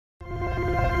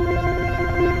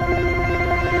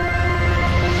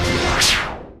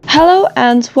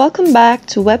and welcome back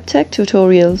to Webtech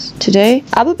Tutorials. Today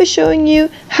I will be showing you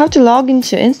how to log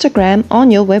into Instagram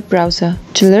on your web browser.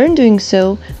 To learn doing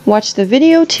so, watch the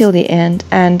video till the end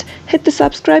and hit the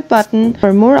subscribe button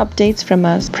for more updates from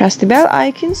us. Press the bell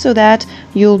icon so that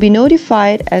you'll be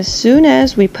notified as soon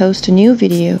as we post a new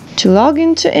video. To log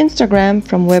into Instagram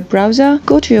from web browser,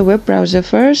 go to your web browser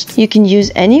first. You can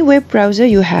use any web browser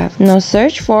you have. Now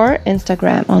search for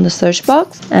Instagram on the search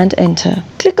box and enter.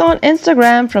 Click on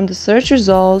Instagram from the search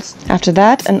results. After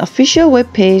that, an official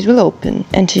web page will open.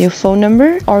 Enter your phone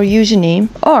number or username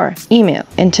or email.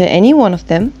 Enter any one of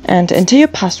them and enter your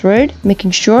password, making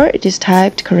sure it is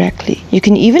typed correctly. You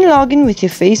can even log in with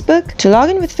your Facebook. To log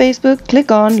in with Facebook,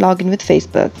 click on Login with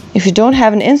Facebook. If you don't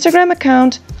have an Instagram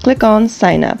account, click on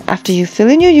Sign Up. After you fill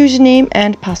in your username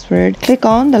and password, click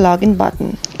on the login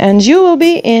button and you will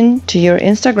be in to your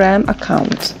Instagram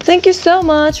account. Thank you so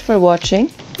much for watching.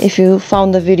 If you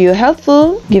found the video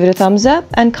helpful, give it a thumbs up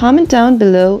and comment down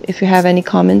below if you have any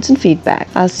comments and feedback.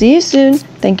 I'll see you soon.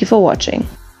 Thank you for watching.